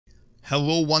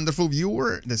Hello wonderful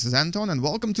viewer, this is Anton and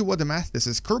welcome to What the Math. This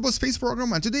is Kerbal Space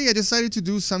Program, and today I decided to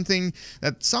do something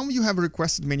that some of you have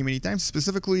requested many times.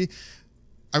 Specifically,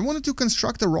 I wanted to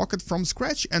construct a rocket from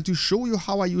scratch and to show you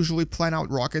how I usually plan out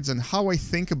rockets and how I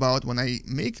think about when I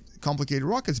make complicated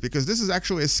rockets, because this is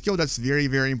actually a skill that's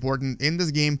very important in this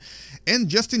game and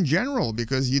just in general,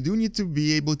 because you do need to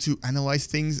be able to analyze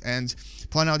things and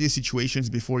plan out these situations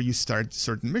before you start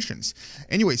certain missions.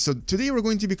 Anyway, so today we're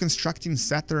going to be constructing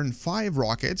Saturn V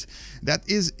rocket that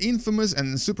is infamous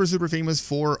and super famous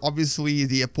for obviously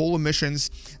the Apollo missions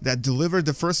that delivered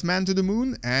the first man to the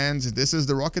moon, and this is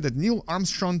the rocket that Neil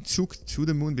Armstrong took to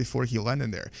the moon before he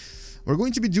landed there. We're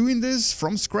going to be doing this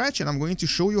from scratch, and I'm going to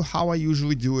show you how I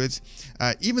usually do it,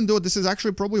 even though this is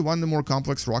actually probably one of the more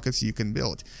complex rockets you can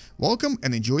build. Welcome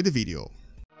and enjoy the video.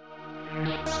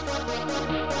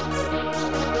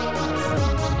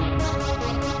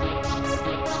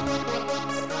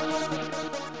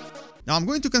 Now I'm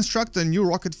going to construct a new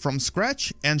rocket from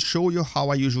scratch and show you how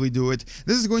I usually do it.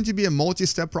 This is going to be a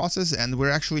multi-step process, and we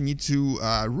actually need to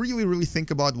really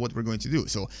think about what we're going to do.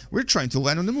 So we're trying to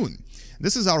land on the moon.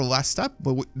 This is our last step,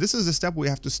 but this is the step we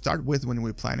have to start with when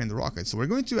we plan in the rocket. So we're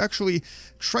going to actually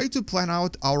try to plan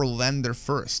out our lander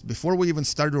first. Before we even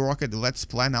start the rocket, let's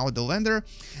plan out the lander.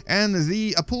 And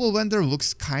the Apollo lander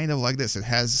looks kind of like this. It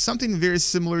has something very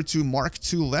similar to Mark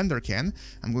II lander can.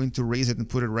 I'm going to raise it and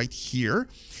put it right here.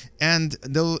 And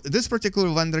this particular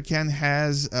lander can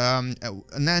has an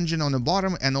engine on the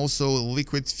bottom and also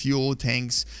liquid fuel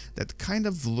tanks that kind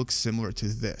of look similar to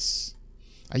this.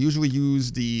 I usually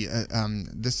use the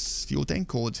this fuel tank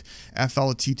called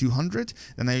FLT200.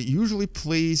 Then I usually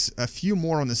place a few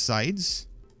more on the sides.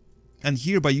 And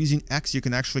here, by using X, you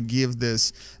can actually give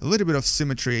this a little bit of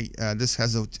symmetry. This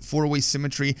has a four-way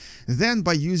symmetry. Then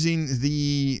by using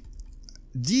the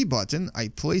D button, I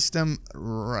place them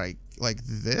right like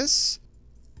this.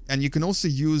 And you can also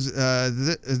use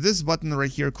this button right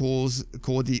here called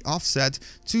the offset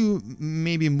to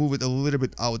maybe move it a little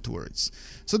bit outwards.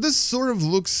 So this sort of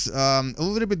looks a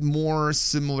little bit more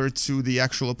similar to the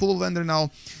actual Apollo lander.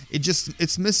 Now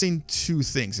it's missing two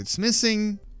things. It's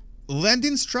missing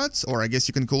landing struts, or I guess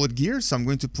you can call it gear. So I'm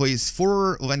going to place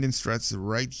 4 landing struts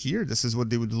right here. This is what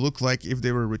they would look like if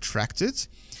they were retracted.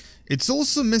 It's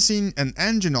also missing an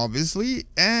engine, obviously,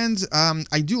 and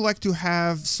I do like to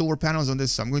have solar panels on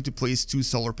this, so I'm going to place 2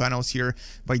 solar panels here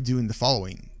by doing the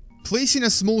following. Placing a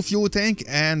small fuel tank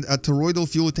and a toroidal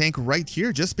fuel tank right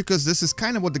here, just because this is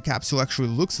kind of what the capsule actually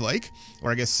looks like, or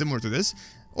I guess similar to this,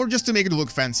 or just to make it look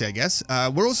fancy, I guess.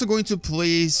 We're also going to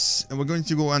place, we're going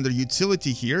to go under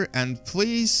utility here and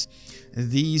place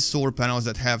these solar panels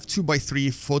that have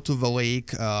 2x3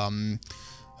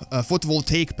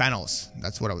 photovoltaic panels.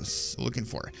 That's what I was looking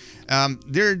for.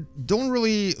 They don't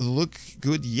really look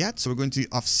good yet, so we're going to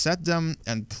offset them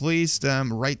and place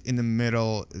them right in the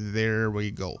middle. There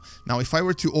we go. Now if I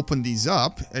were to open these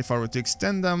up, if I were to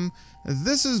extend them,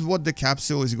 this is what the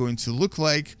capsule is going to look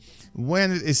like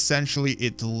when essentially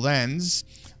it lands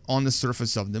on the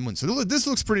surface of the moon. So this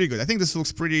looks pretty good. I think this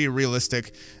looks pretty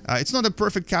realistic. It's not a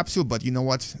perfect capsule, but you know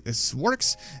what? This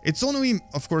works. It's only,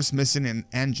 of course, missing an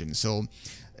engine. So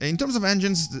in terms of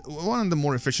engines, one of the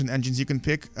more efficient engines you can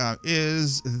pick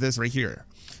is this right here.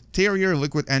 Terrier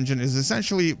liquid engine is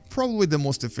essentially probably the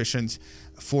most efficient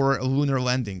for lunar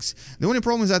landings. The only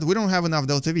problem is that we don't have enough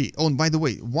delta V. Oh, and by the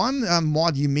way, one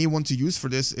mod you may want to use for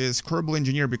this is Kerbal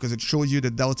Engineer, because it shows you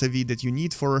the delta V that you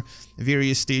need for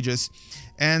various stages.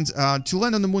 And to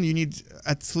land on the moon, you need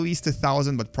at least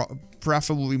 1,000, but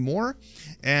preferably more.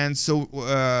 And so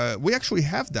we actually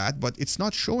have that, but it's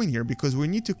not showing here because we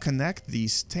need to connect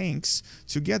these tanks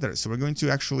together. So we're going to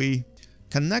actually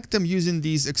connect them using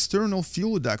these external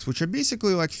fuel ducts, which are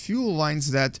basically like fuel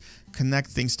lines that connect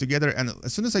things together. And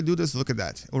as soon as I do this, look at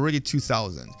that, already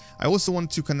 2,000. I also want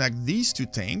to connect these 2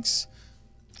 tanks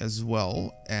as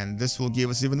well, and this will give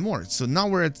us even more. So now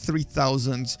we're at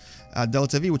 3,000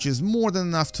 delta V, which is more than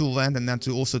enough to land and then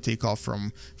to also take off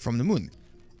from the moon.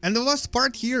 And the last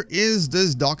part here is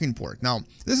this docking port. Now,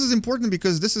 this is important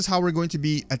because this is how we're going to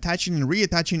be attaching and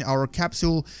reattaching our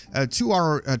capsule to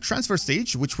our transfer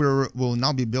stage, which we'll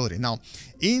now be building. Now,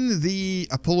 in the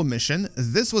Apollo mission,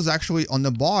 this was actually on the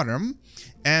bottom,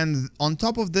 and on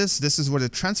top of this, this is where the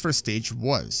transfer stage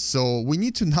was. So we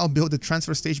need to now build the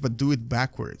transfer stage, but do it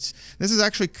backwards. This is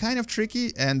actually kind of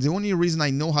tricky, and the only reason I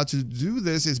know how to do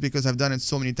this is because I've done it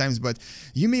so many times, but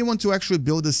you may want to actually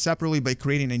build this separately by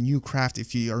creating a new craft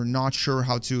if you are not sure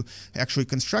how to actually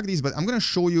construct these, but I'm going to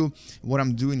show you what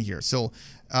I'm doing here. So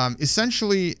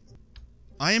essentially,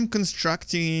 I am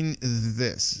constructing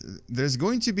this. There's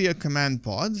going to be a command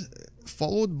pod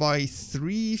followed by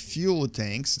 3 fuel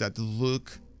tanks that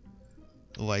look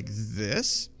like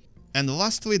this. And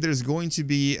lastly, there's going to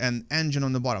be an engine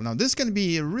on the bottom. Now, this can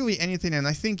be really anything, and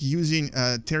I think using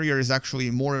Terrier is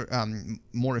actually more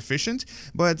efficient.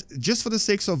 But just for the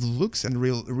sakes of looks and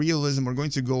realism, we're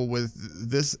going to go with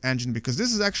this engine because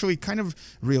this is actually kind of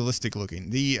realistic looking.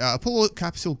 The Apollo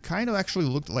capsule kind of actually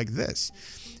looked like this.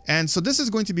 And so this is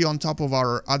going to be on top of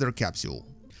our other capsule.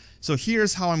 So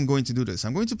here's how I'm going to do this.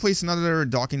 I'm going to place another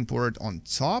docking port on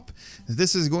top.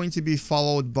 This is going to be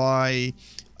followed by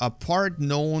a part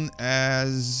known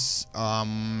as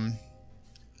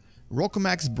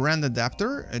Rocomax brand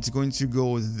adapter. It's going to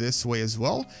go this way as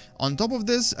well. On top of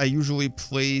this, I usually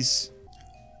place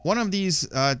one of these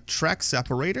track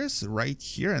separators right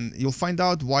here, and you'll find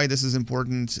out why this is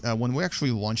important when we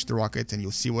actually launch the rocket, and you'll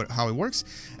see how it works.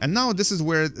 And now this is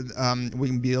where we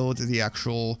can build the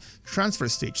actual transfer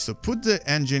stage. So put the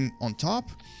engine on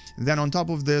top, then on top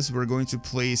of this we're going to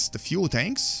place the fuel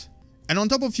tanks. And on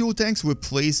top of fuel tanks, we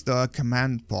place the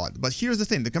command pod. But here's the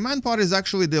thing, the command pod is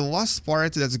actually the last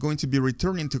part that's going to be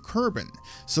returning to Kerbal.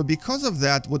 So because of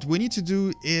that, what we need to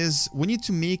do is we need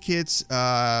to make it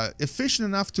efficient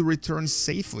enough to return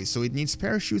safely. So it needs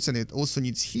parachutes and it also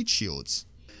needs heat shields.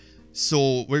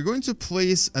 So we're going to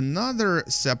place another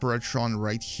Separatron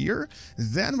right here.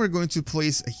 Then we're going to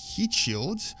place a heat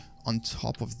shield on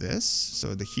top of this.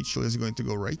 So the heat shield is going to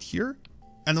go right here.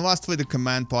 And lastly, the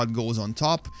command pod goes on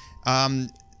top.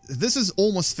 This is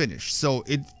almost finished, so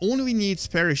it only needs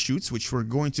parachutes, which we're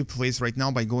going to place right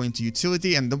now by going to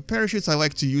utility. And the parachutes I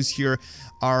like to use here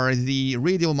are the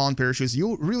radial mount parachutes.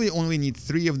 You really only need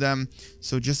 3 of them,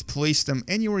 so just place them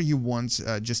anywhere you want.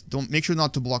 Just don't make sure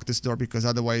not to block this door, because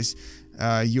otherwise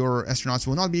your astronauts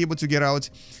will not be able to get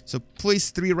out. So place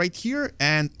 3 right here,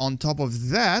 and on top of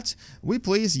that we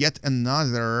place yet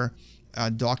another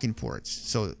docking port.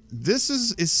 So this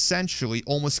is essentially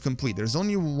almost complete. There's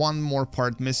only one more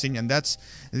part missing, and that's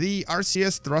the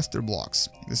RCS thruster blocks.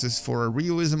 This is for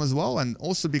realism as well, and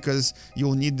also because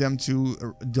you'll need them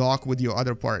to dock with your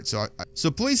other parts. So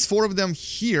place 4 of them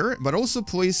here, but also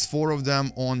place 4 of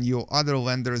them on your other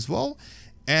lander as well,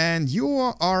 and you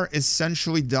are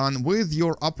essentially done with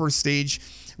your upper stage,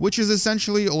 which is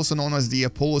essentially also known as the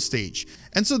Apollo stage.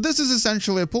 And so this is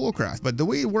essentially Apollo craft, but the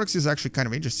way it works is actually kind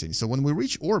of interesting. So when we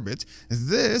reach orbit,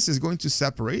 this is going to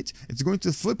separate, it's going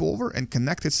to flip over and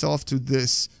connect itself to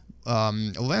this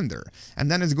lander, and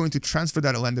then it's going to transfer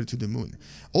that lander to the moon.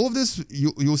 All of this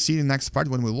you'll see in the next part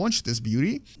when we launch this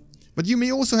beauty. But you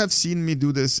may also have seen me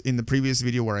do this in the previous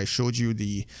video where I showed you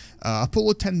the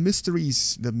Apollo 10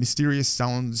 mysteries, the mysterious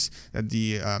sounds that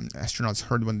the astronauts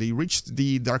heard when they reached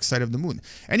the dark side of the moon.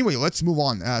 Anyway, let's move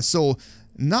on. So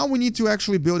now we need to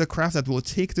actually build a craft that will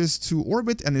take this to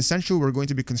orbit, and essentially we're going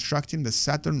to be constructing the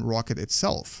Saturn rocket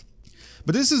itself.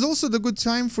 But this is also the good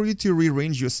time for you to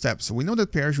rearrange your steps. So we know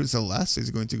that parachutes are last, so it's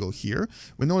going to go here.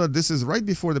 We know that this is right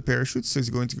before the parachutes, so it's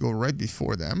going to go right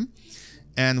before them.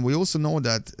 And we also know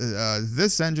that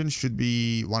this engine should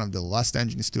be one of the last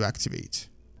engines to activate.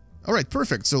 Alright,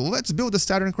 perfect. So let's build the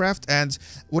Saturn craft, and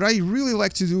what I really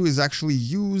like to do is actually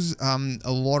use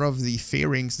a lot of the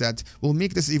fairings that will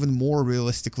make this even more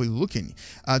realistically looking.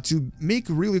 To make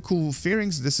really cool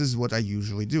fairings, this is what I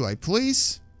usually do. I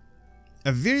place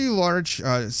a very large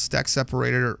stack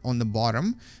separator on the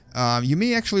bottom. You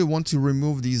may actually want to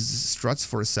remove these struts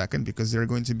for a second because they're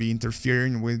going to be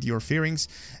interfering with your fairings,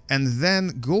 and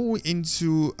then go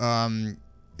into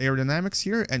aerodynamics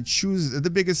here and choose the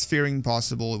biggest fairing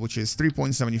possible, which is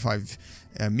 3.75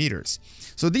 meters.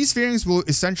 So these fairings will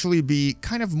essentially be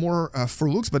kind of more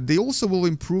for looks, but they also will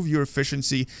improve your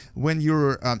efficiency when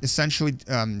you're essentially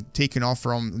taking off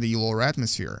from the lower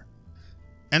atmosphere.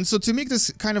 And so to make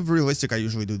this kind of realistic, I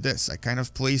usually do this. I kind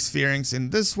of place fairings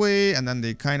in this way, and then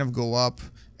they kind of go up,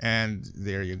 and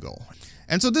there you go.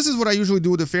 And so this is what I usually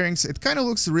do with the fairings. It kind of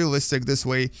looks realistic this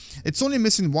way. It's only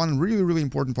missing one really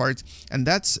important part, and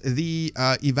that's the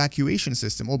evacuation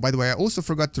system. Oh, by the way, I also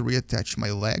forgot to reattach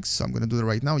my legs, so I'm going to do it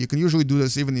right now. You can usually do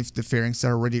this even if the fairings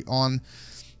are already on.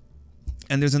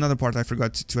 And there's another part I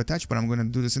forgot to attach, but I'm going to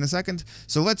do this in a second.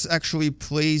 So let's actually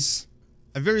place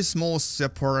a very small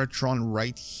Separatron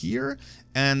right here,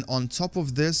 and on top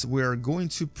of this we're going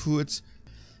to put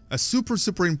a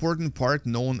super important part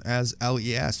known as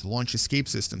LES, Launch Escape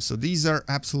System. So these are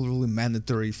absolutely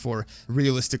mandatory for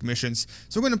realistic missions.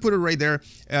 So we're going to put it right there,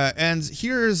 and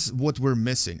here's what we're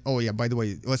missing. Oh yeah, by the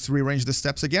way, let's rearrange the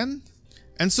steps again.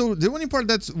 And so the only part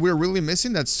that we're really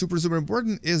missing that's super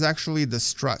important is actually the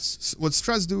struts. What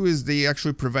struts do is they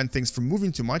actually prevent things from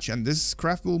moving too much, and this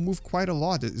craft will move quite a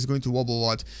lot. It's going to wobble a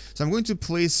lot. So I'm going to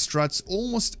place struts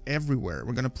almost everywhere.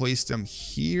 We're going to place them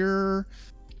here.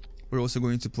 We're also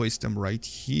going to place them right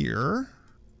here.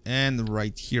 And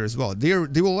right here as well.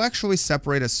 They will actually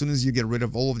separate as soon as you get rid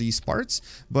of all of these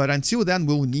parts, but until then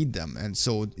we'll need them. And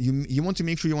so you want to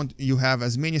make sure you have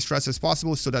as many struts as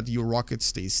possible so that your rocket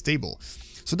stays stable.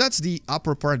 So that's the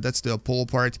upper part, that's the Apollo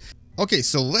part. Okay,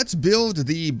 so let's build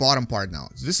the bottom part now.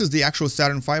 So this is the actual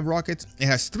Saturn V rocket. It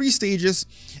has 3 stages,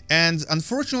 and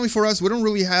unfortunately for us, we don't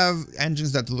really have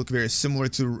engines that look very similar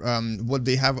to what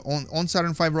they have on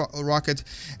Saturn V rocket,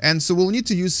 and so we'll need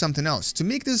to use something else. To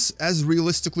make this as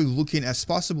realistically looking as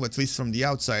possible, at least from the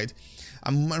outside,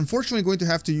 I'm unfortunately going to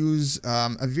have to use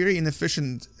a very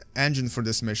inefficient engine for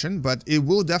this mission, but it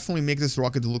will definitely make this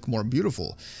rocket look more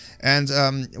beautiful. And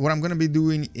what I'm going to be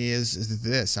doing is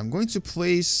this. I'm going to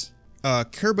place a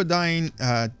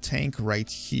Kerbal tank right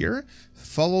here,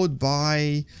 followed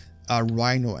by a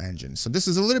Rhino engine. So this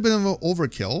is a little bit of an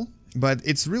overkill, but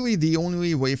it's really the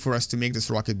only way for us to make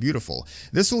this rocket beautiful.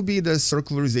 This will be the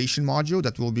circularization module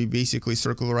that will be basically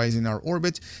circularizing our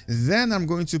orbit. Then I'm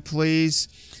going to place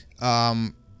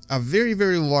a very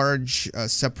large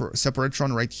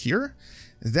separatron right here.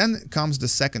 Then comes the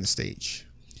second stage.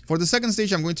 For the second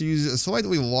stage, I'm going to use a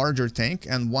slightly larger tank,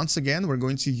 and once again, we're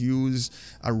going to use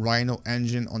a Rhino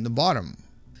engine on the bottom.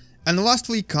 And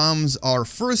lastly comes our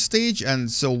first stage,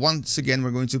 and so once again,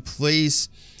 we're going to place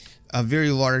a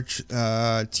very large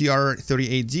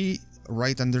TR-38D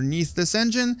right underneath this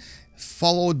engine,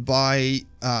 followed by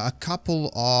a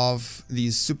couple of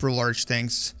these super large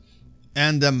tanks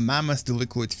and the Mammoth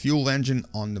liquid fuel engine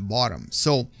on the bottom.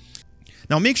 So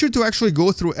now make sure to actually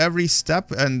go through every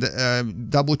step and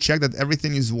double check that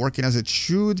everything is working as it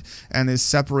should and is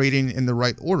separating in the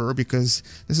right order, because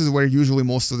this is where usually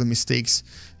most of the mistakes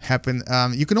happen.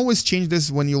 You can always change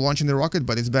this when you're launching the rocket,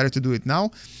 but it's better to do it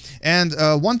now. And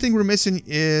one thing we're missing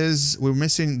is we're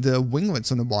missing the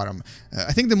winglets on the bottom.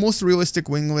 I think the most realistic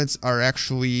winglets are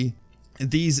actually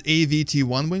these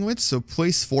AVT1 winglets, so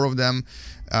place 4 of them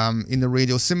in the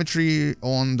radial symmetry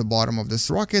on the bottom of this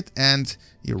rocket, and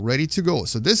you're ready to go.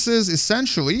 So this is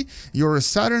essentially your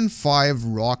Saturn V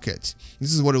rocket.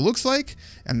 This is what it looks like,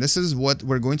 and this is what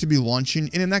we're going to be launching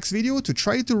in the next video to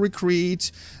try to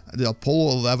recreate the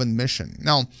Apollo 11 mission.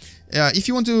 Now, if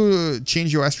you want to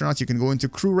change your astronauts, you can go into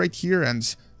crew right here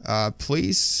and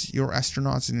place your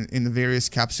astronauts in the various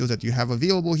capsules that you have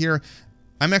available here.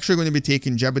 I'm actually going to be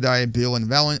taking Jebediah, Bill, and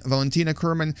Valentina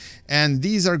Kerman, and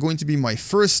these are going to be my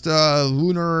first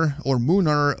lunar or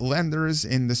mooner landers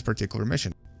in this particular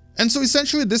mission. And so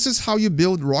essentially, this is how you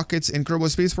build rockets in Kerbal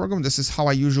Space Program. This is how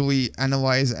I usually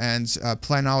analyze and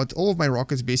plan out all of my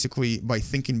rockets, basically by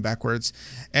thinking backwards.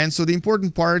 And so the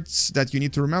important parts that you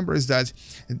need to remember is that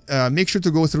make sure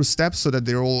to go through steps so that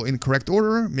they're all in correct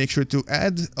order. Make sure to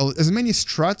add as many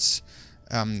struts,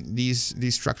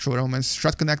 these structural elements,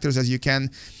 strut connectors as you can.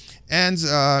 And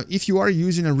if you are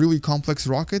using a really complex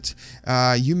rocket,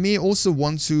 you may also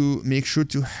want to make sure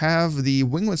to have the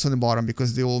winglets on the bottom,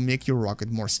 because they will make your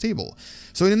rocket more stable.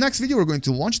 So in the next video, we're going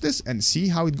to launch this and see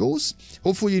how it goes.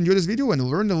 Hopefully you enjoyed this video and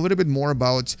learned a little bit more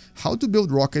about how to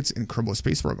build rockets in Kerbal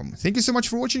Space Program. Thank you so much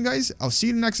for watching, guys. I'll see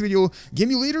you in the next video.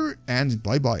 Game you later, and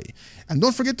bye-bye. And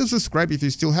don't forget to subscribe if you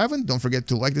still haven't. Don't forget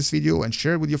to like this video and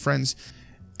share it with your friends.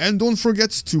 And don't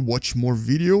forget to watch more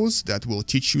videos that will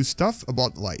teach you stuff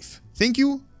about life. Thank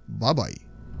you. Bye-bye.